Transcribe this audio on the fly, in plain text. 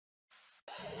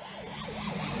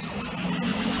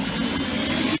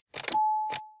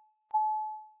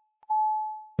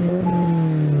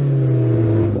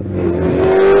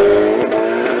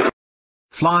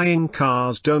Flying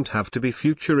cars don't have to be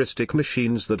futuristic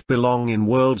machines that belong in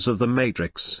worlds of the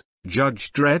Matrix,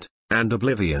 Judge Dredd, and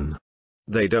Oblivion.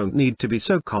 They don't need to be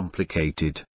so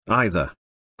complicated, either.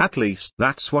 At least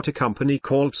that's what a company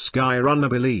called Skyrunner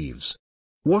believes.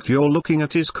 What you're looking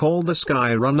at is called the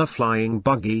Skyrunner Flying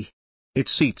Buggy. It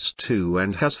seats two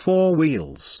and has four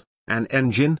wheels, an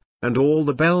engine, and all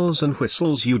the bells and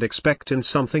whistles you'd expect in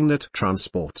something that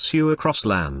transports you across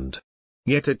land.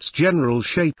 Yet its general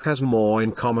shape has more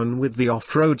in common with the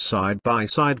off-road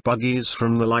side-by-side buggies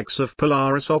from the likes of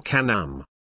Polaris or Can-Am.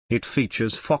 It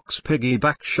features Fox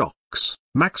piggyback shocks,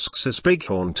 Maxxis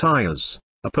bighorn tires,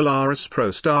 a Polaris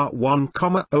ProStar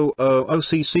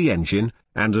 1,000cc engine,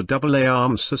 and a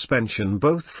AA-arm suspension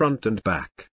both front and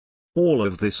back. All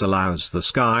of this allows the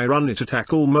Skyrunner to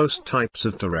tackle most types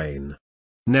of terrain.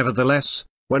 Nevertheless,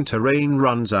 when terrain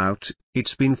runs out,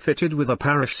 it's been fitted with a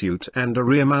parachute and a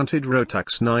rear-mounted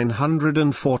Rotax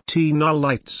 914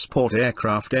 light sport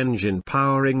aircraft engine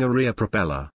powering a rear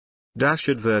propeller.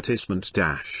 Advertisement.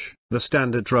 The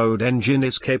standard road engine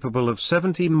is capable of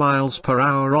 70 miles per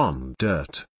hour on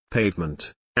dirt,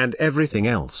 pavement, and everything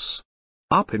else.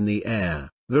 Up in the air,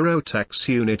 the Rotax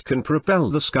unit can propel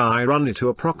the Skyrunner to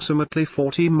approximately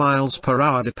 40 miles per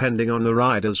hour depending on the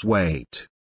rider's weight.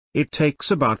 It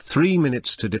takes about 3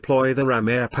 minutes to deploy the ram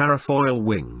air parafoil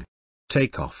wing.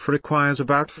 Takeoff requires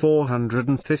about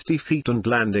 450 feet and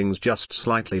landings just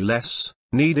slightly less,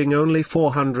 needing only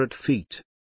 400 feet.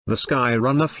 The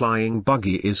Skyrunner Flying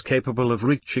Buggy is capable of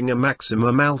reaching a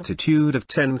maximum altitude of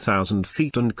 10,000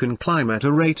 feet and can climb at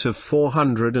a rate of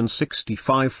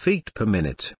 465 feet per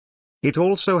minute. It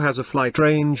also has a flight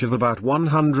range of about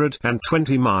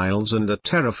 120 miles and a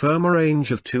terra firma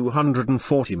range of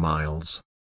 240 miles.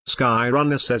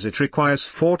 Skyrunner says it requires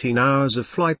 14 hours of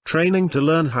flight training to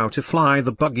learn how to fly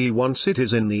the buggy once it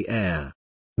is in the air.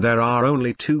 There are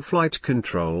only two flight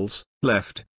controls,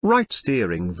 left, right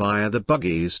steering via the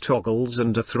buggy's toggles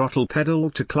and a throttle pedal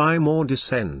to climb or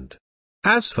descend.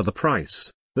 As for the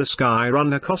price, the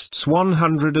Skyrunner costs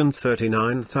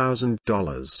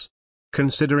 $139,000.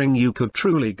 Considering you could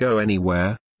truly go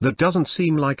anywhere, that doesn't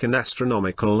seem like an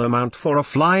astronomical amount for a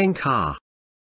flying car.